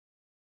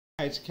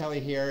Hi, it's Kelly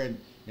here, and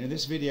in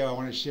this video I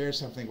want to share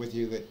something with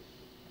you that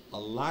a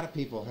lot of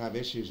people have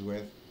issues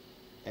with,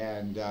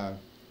 and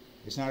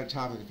it's not a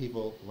topic that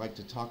people like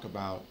to talk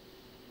about,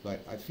 but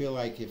I feel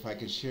like if I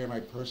could share my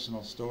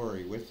personal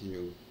story with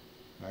you,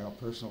 my own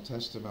personal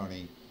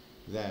testimony,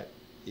 that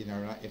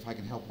if I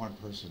can help one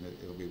person,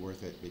 it'll be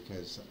worth it,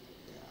 because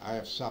I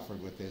have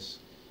suffered with this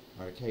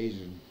on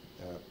occasion.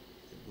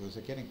 It was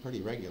getting pretty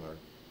regular,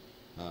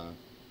 and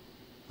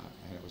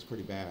it was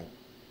pretty bad.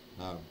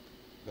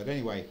 But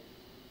anyway,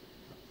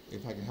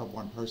 if I can help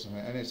one person,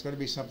 and it's going to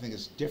be something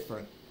that's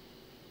different,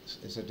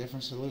 it's a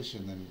different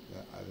solution than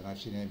I've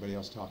seen anybody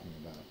else talking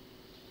about.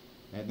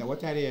 And what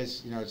that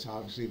is, it's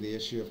obviously the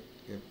issue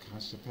of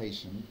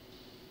constipation.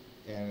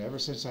 And ever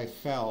since I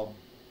fell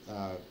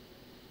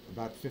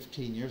about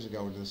 15 years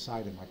ago into the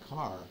side of my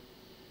car,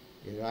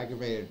 it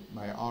aggravated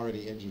my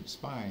already injured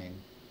spine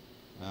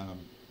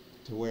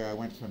to where I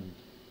went from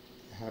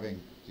having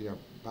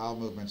bowel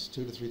movements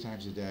 2 to 3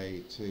 times a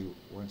day to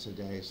once a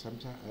day,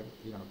 sometimes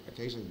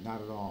occasionally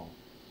not at all,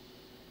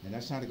 and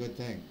that's not a good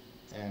thing.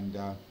 And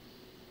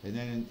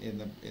then in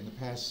the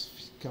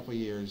past couple of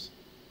years,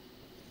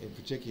 in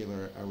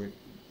particular, I would,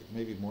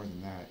 maybe more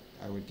than that,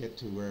 I would get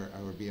to where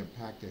I would be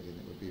impacted and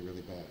it would be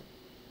really bad.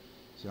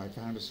 So I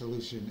found a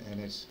solution, and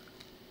it's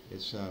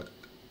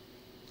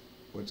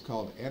what's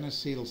called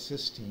N-acetyl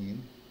cysteine,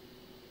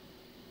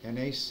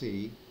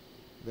 NAC.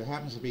 There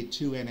happens to be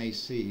 2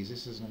 NACs.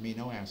 This is an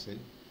amino acid,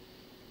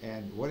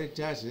 and what it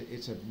does,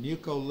 it's a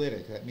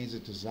mucolytic. That means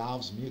it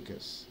dissolves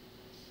mucus.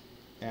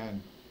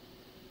 And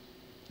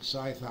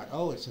so I thought,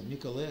 oh, it's a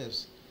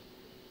mucolytic,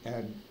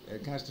 and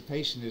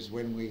constipation is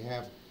when we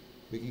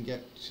can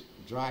get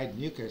dried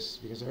mucus,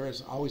 because there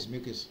is always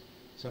mucus.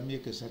 Some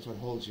mucus, that's what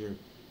holds your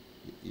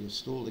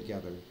stool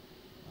together.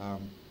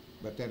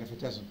 But then if it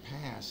doesn't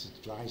pass,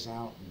 it dries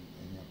out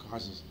and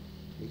causes.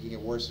 It can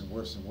get worse and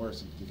worse and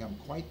worse, and it can become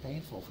quite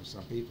painful for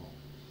some people.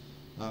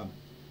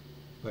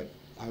 But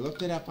I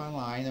looked it up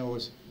online. There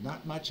was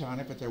not much on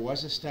it, but there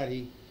was a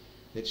study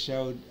that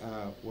showed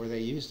where they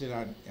used it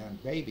on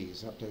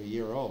babies up to a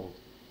year old,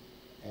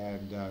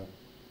 and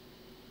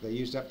they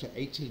used up to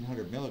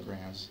 1,800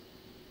 milligrams,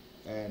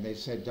 and they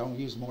said don't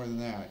use more than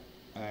that,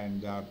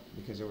 and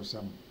because there were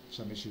some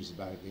issues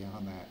about it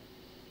beyond that.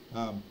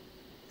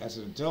 As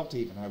an adult,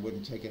 even, I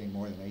wouldn't take any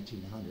more than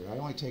 1,800. I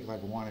only take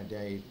like 1 a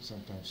day,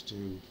 sometimes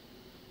 2.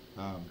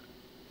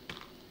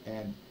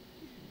 And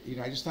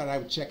I just thought I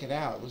would check it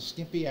out. It was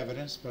skimpy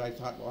evidence, but I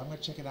thought, well, I'm going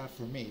to check it out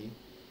for me,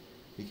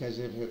 because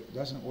if it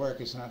doesn't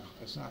work, it's not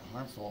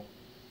harmful,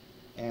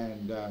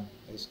 and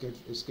it's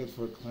good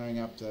for clearing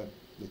up the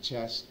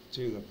chest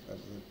too, of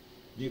the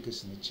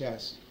mucus in the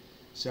chest.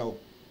 So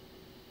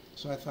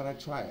I thought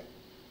I'd try it,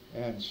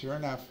 and sure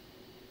enough,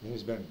 it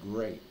has been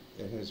great.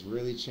 It has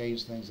really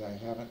changed things. I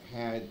haven't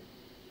had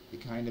the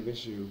kind of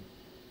issue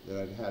that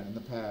I'd had in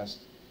the past,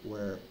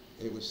 where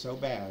it was so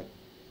bad.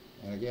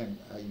 And again,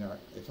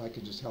 if I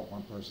could just help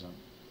one person,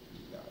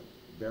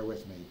 bear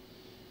with me.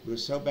 It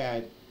was so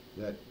bad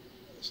that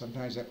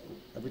sometimes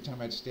every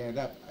time I'd stand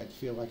up, I'd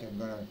feel like I'm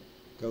going to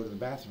go to the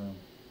bathroom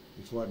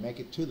before I make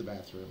it to the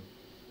bathroom.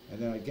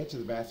 And then I'd get to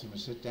the bathroom and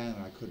sit down,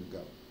 and I couldn't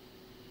go.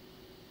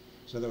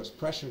 So there was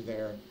pressure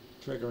there,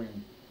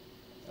 triggering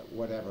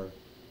whatever.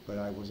 But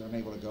I was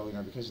unable to go,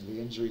 because of the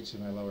injury to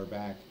my lower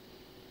back.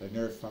 The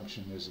nerve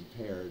function is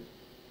impaired,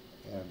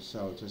 and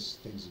so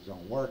just things that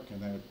don't work,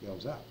 and then it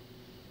builds up.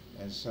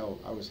 And so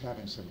I was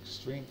having some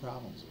extreme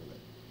problems with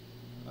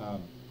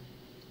it.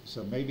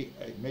 So maybe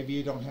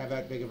you don't have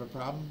that big of a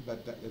problem,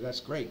 but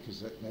that's great,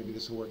 because maybe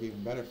this will work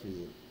even better for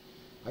you.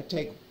 I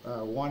take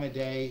 1 a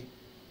day.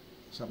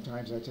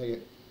 Sometimes I take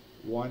it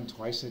 1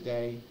 twice a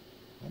day.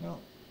 I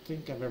don't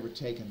think I've ever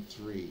taken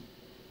 3.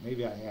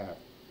 Maybe I have,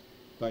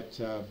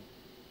 but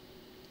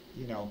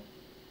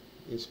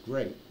it's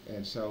great.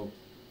 And so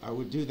I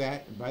would do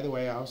that. And by the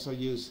way, I also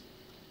use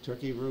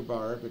turkey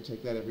rhubarb. I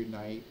take that every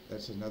night.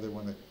 That's another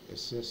one that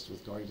assists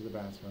with going to the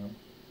bathroom.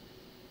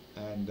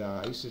 And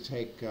I used to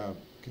take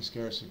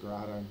Shehera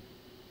sagrada.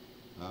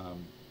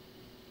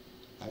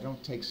 I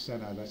don't take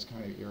senna. That's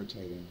kind of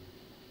irritating.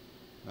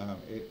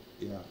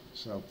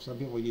 So some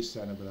people use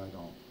senna, but I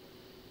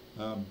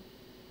don't.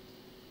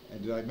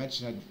 And did I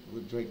mention I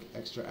would drink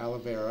extra aloe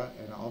vera,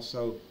 and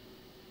also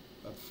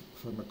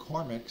from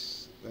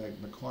McCormick's,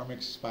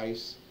 McCormick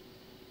spice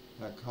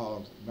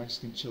called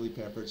Mexican chili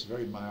pepper. It's a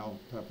very mild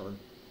pepper,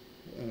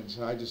 and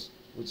so I just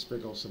would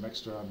sprinkle some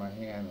extra on my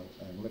hand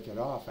and lick it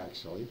off,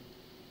 actually,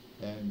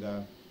 and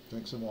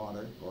drink some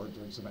water or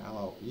drink some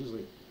aloe.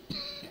 Usually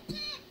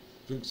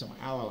drink some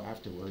aloe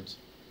afterwards,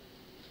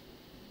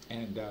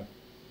 and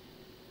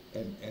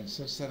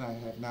since then I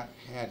have not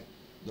had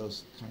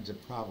those kinds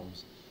of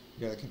problems.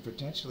 That can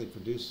potentially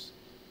produce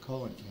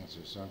colon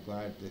cancer, so I'm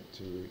glad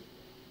to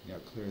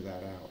clear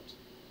that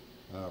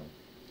out.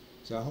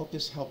 So I hope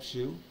this helps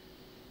you.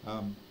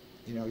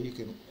 You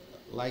can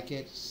like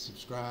it,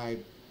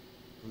 subscribe,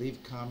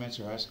 leave comments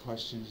or ask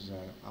questions.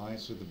 I'll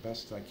answer the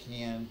best I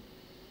can.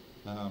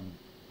 I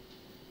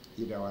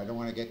don't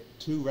want to get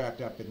too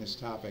wrapped up in this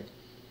topic.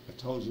 I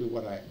told you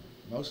what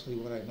mostly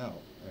what I know,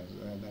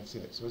 and that's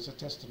it. So it's a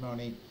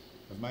testimony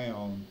of my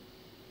own.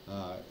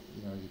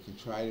 You know, you can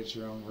try it at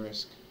your own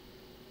risk,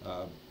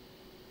 uh,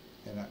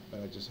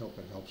 but I just hope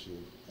it helps you.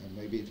 And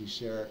maybe if you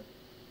share it,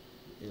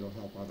 it'll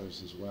help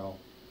others as well.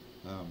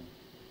 Um,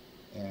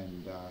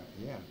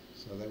 yeah,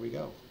 so there we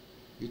go.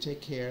 You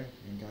take care,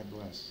 and God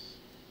bless.